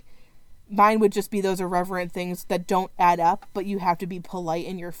think mine would just be those irreverent things that don't add up, but you have to be polite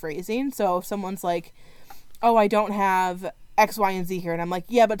in your phrasing. So if someone's like, oh, I don't have X, Y, and Z here, and I'm like,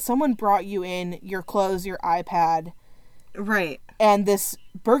 yeah, but someone brought you in your clothes, your iPad, right, and this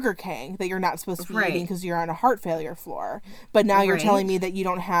Burger King that you're not supposed to be eating because you're on a heart failure floor, but now you're telling me that you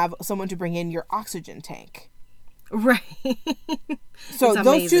don't have someone to bring in your oxygen tank. Right. So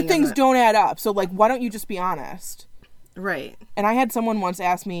those two things don't add up. So like, why don't you just be honest? Right. And I had someone once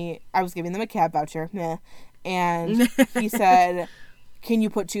ask me, I was giving them a cab voucher, and he said, can you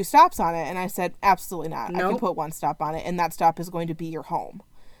put 2 stops on it? And I said, absolutely not. Nope. I can put 1 stop on it, and that stop is going to be your home.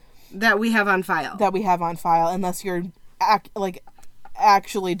 That we have on file. Unless you're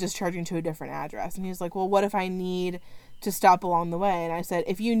actually discharging to a different address. And he's like, well, what if I need to stop along the way? And I said,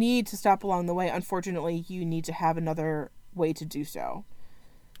 if you need to stop along the way, unfortunately, you need to have another way to do so.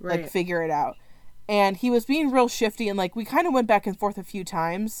 Right. Like, figure it out. And he was being real shifty, and like we kind of went back and forth a few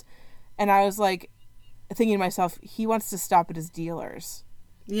times, and I was like thinking to myself, he wants to stop at his dealer's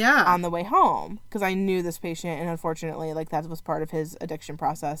on the way home, because I knew this patient, and unfortunately like that was part of his addiction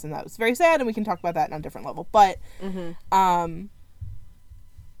process, and that was very sad, and we can talk about that on a different level. But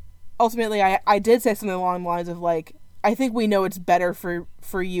ultimately I did say something along the lines of like, I think we know it's better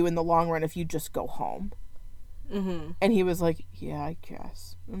for you in the long run if you just go home. And he was like, yeah, I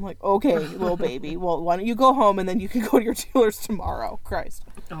guess. I'm like, okay, little baby. Well, why don't you go home and then you can go to your dealer's tomorrow? Christ.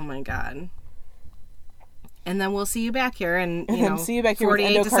 Oh my God. And then we'll see you back here in, see you back here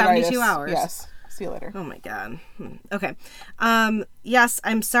 48 to 72 hours. Yes. See See you later. Oh my God. Okay. Yes,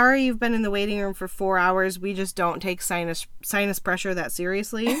 I'm sorry you've been in the waiting room for 4 hours. We just don't take sinus pressure that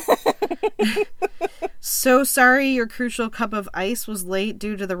seriously. So sorry your crucial cup of ice was late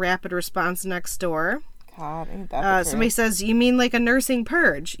due to the rapid response next door. God, ain't that somebody says, you mean like a nursing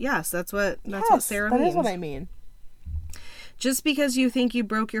purge? Yes, that's what Sarah means. That is what I mean. Just because you think you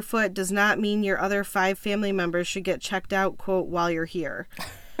broke your foot does not mean your other 5 family members should get checked out, quote, while you're here.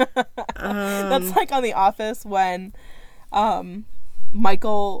 That's like on The Office when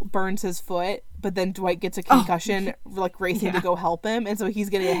Michael burns his foot, but then Dwight gets a concussion, like racing to go help him, and so he's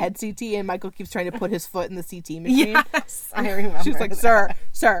getting a head CT, and Michael keeps trying to put his foot in the CT machine. Yes, I remember. She's like, sir,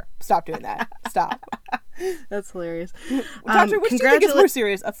 stop doing that. Stop. That's hilarious. Doctor, which do you think is more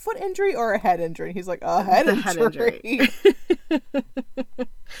serious, a foot injury or a head injury? And he's like, a head injury.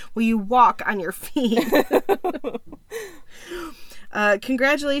 Will you walk on your feet?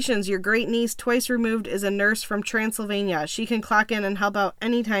 Congratulations, your great niece, twice removed, is a nurse from Transylvania. She can clock in and help out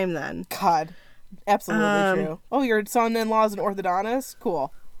anytime then. God, absolutely true. Oh, your son-in-law's an orthodontist?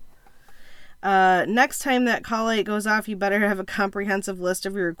 Cool. Next time that call light goes off, you better have a comprehensive list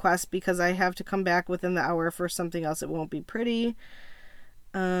of your requests because I have to come back within the hour for something else. It won't be pretty.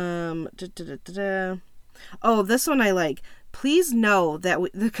 Oh, this one I like. Please know that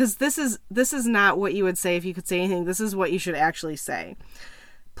because this is not what you would say if you could say anything. This is what you should actually say.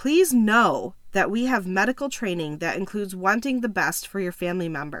 Please know that we have medical training that includes wanting the best for your family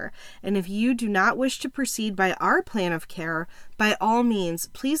member. And if you do not wish to proceed by our plan of care, by all means,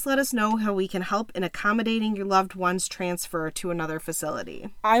 please let us know how we can help in accommodating your loved one's transfer to another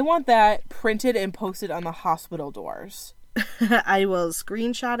facility. I want that printed and posted on the hospital doors. I will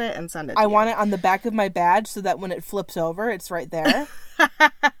screenshot it and send it to you. I want it on the back of my badge so that when it flips over, it's right there.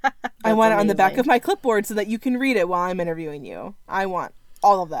 I want it on the back of my clipboard so that you can read it while I'm interviewing you. I want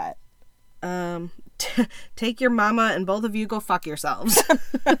all of that. Take your mama and both of you go fuck yourselves.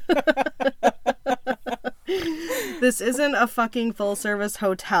 This isn't a fucking full service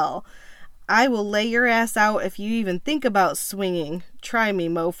hotel. I will lay your ass out if you even think about swinging. Try me,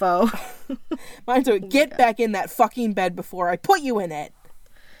 mofo. Mine's a get back in that fucking bed before I put you in it.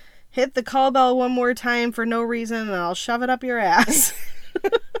 Hit the call bell one more time for no reason and I'll shove it up your ass.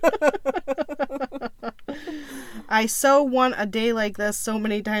 I so want a day like this so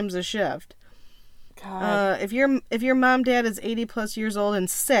many times a shift. God. If your mom dad is 80 plus years old and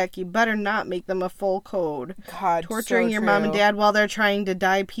sick, you better not make them a full code. God, torturing so your true. mom and dad while they're trying to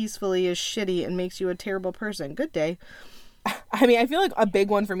die peacefully is shitty and makes you a terrible person. Good day. I mean, I feel like a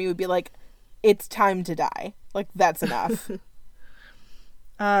big one for me would be like, it's time to die. Like, that's enough.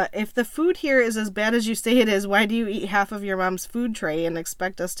 If the food here is as bad as you say it is, why do you eat half of your mom's food tray and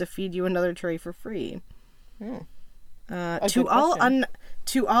expect us to feed you another tray for free? To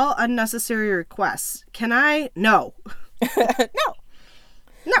all unnecessary requests, can I? No.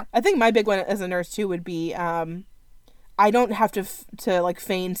 No. I think my big one as a nurse too would be, I don't have to like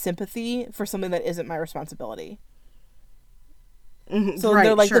feign sympathy for something that isn't my responsibility. So right,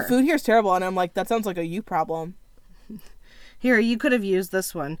 they're like, sure. The food here is terrible, and I'm like, that sounds like a you problem. Here, you could have used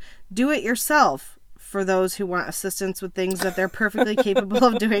this one. Do it yourself for those who want assistance with things that they're perfectly capable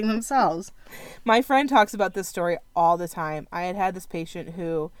of doing themselves. My friend talks about this story all the time. I had this patient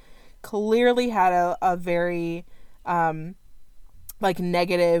who clearly had a very like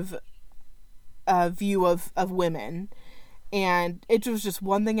negative view of women, and it was just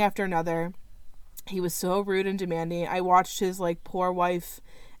one thing after another. He was so rude and demanding. I watched his like poor wife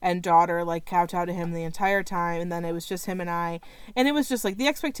and daughter like kowtow to him the entire time, and then it was just him and I, and it was just like the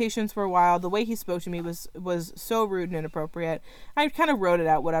expectations were wild. The way he spoke to me was so rude and inappropriate. I kind of wrote it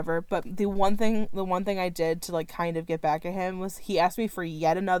out, whatever, but the one thing I did to like kind of get back at him was he asked me for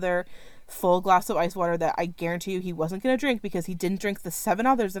yet another full glass of ice water that I guarantee you he wasn't going to drink because he didn't drink the 7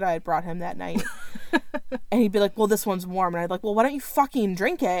 others that I had brought him that night. And he'd be like, well, this one's warm. And I'd like, well, why don't you fucking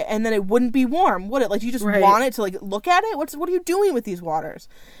drink it? And then it wouldn't be warm, would it? Like, you just want it to like look at it? What are you doing with these waters?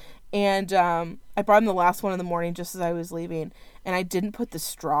 And I brought him the last one in the morning just as I was leaving, and I didn't put the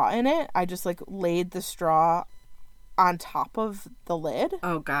straw in it. I just like laid the straw on top of the lid.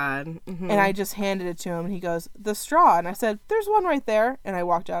 Oh God. Mm-hmm. And I just handed it to him, and he goes, the straw. And I said, there's one right there. And I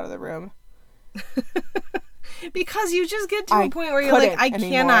walked out of the room. Because you just get to a point where you're like, I anymore.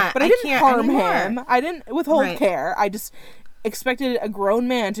 cannot. But I didn't harm anymore. him. I didn't withhold care. I just expected a grown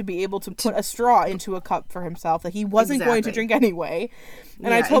man to be able to put a straw into a cup for himself that he wasn't going to drink anyway.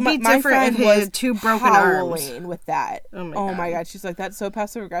 And I told my friend was two broken howling arms with that. Oh my God. She's like, that's so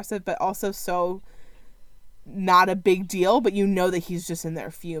passive aggressive, but also so not a big deal, but you know that he's just in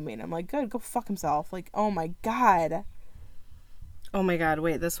there fuming. I'm like, good, go fuck himself. Like, oh my God. Oh my God,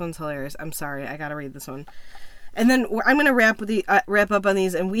 wait, this one's hilarious. I'm sorry, I gotta read this one. And then I'm gonna wrap up on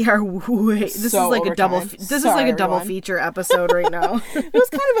these, and we are this So is like a double. overtime. This is Sorry, like a double everyone. feature episode right now. It was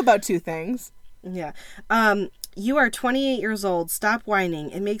kind of about two things. Yeah. You are 28 years old. Stop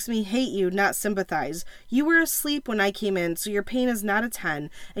whining. It makes me hate you, not sympathize. You were asleep when I came in, so your pain is not a 10.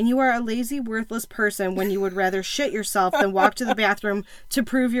 And you are a lazy, worthless person when you would rather shit yourself than walk to the bathroom to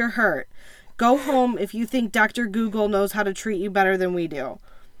prove you're hurt. Go home if you think Dr. Google knows how to treat you better than we do.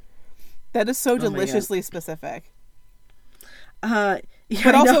 That is so my God. deliciously specific. Yeah,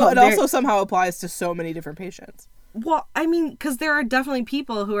 But I know. also, it also somehow applies to so many different patients. Well, I mean, because there are definitely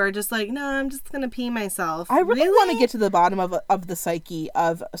people who are just like, no, I'm just going to pee myself. I really want to get to the bottom of the psyche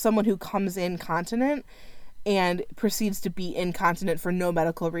of someone who comes in continent and proceeds to be incontinent for no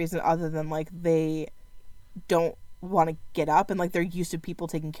medical reason other than, like, they don't want to get up and, like, they're used to people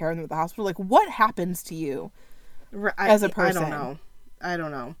taking care of them at the hospital. Like, what happens to you as a person? I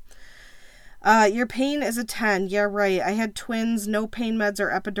don't know. Your pain is a 10. Yeah, right. I had twins, no pain meds or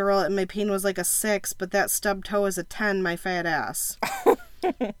epidural, and my pain was like a 6, but that stub toe is a 10, my fat ass.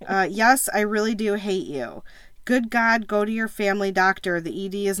 Yes, I really do hate you. Good God, go to your family doctor. The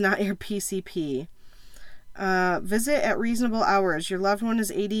ED is not your PCP. Visit at reasonable hours. Your loved one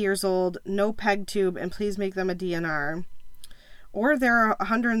is 80 years old, no peg tube, and please make them a DNR. Or they're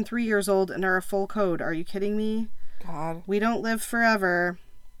 103 years old and are a full code. Are you kidding me? God. We don't live forever.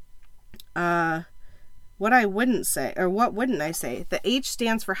 What wouldn't I say? The H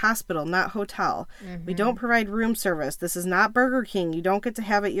stands for hospital, not hotel. Mm-hmm. We don't provide room service. This is not Burger King. You don't get to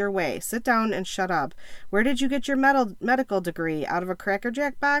have it your way. Sit down and shut up. Where did you get your medical degree? Out of a Cracker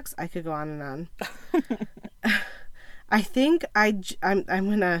Jack box? I could go on and on. I think I'm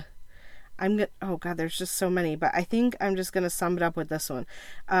gonna, oh God, there's just so many, but I think I'm just gonna sum it up with this one.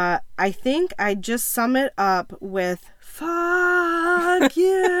 I think I just sum it up with fuck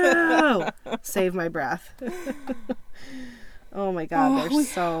you. Save my breath. Oh my God,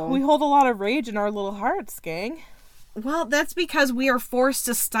 we hold a lot of rage in our little hearts, gang. Well, that's because we are forced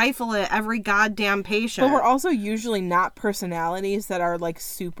to stifle it every goddamn patient. But we're also usually not personalities that are, like,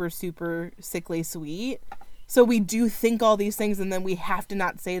 super, super sickly sweet. So we do think all these things and then we have to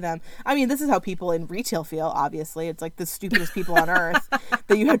not say them. I mean, this is how people in retail feel, obviously. It's like the stupidest people on earth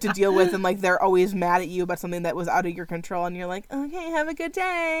that you have to deal with, and, like, they're always mad at you about something that was out of your control, and you're like, okay, have a good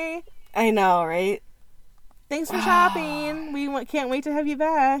day. I know, right? Thanks for shopping. We can't wait to have you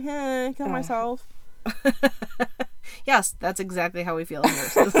back. Kill myself. Yes, that's exactly how we feel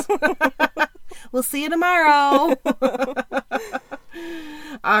as nurses. We'll see you tomorrow.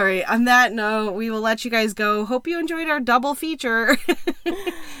 All right, on that note, we will let you guys go. Hope you enjoyed our double feature.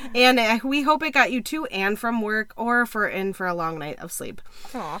 And we hope it got you to and from work or for a long night of sleep.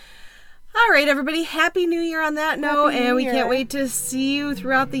 Aw. All right, everybody. Happy New Year on that note. And we can't wait to see you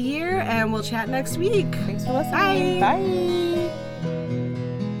throughout the year. And we'll chat next week. Thanks for listening. Bye. Bye.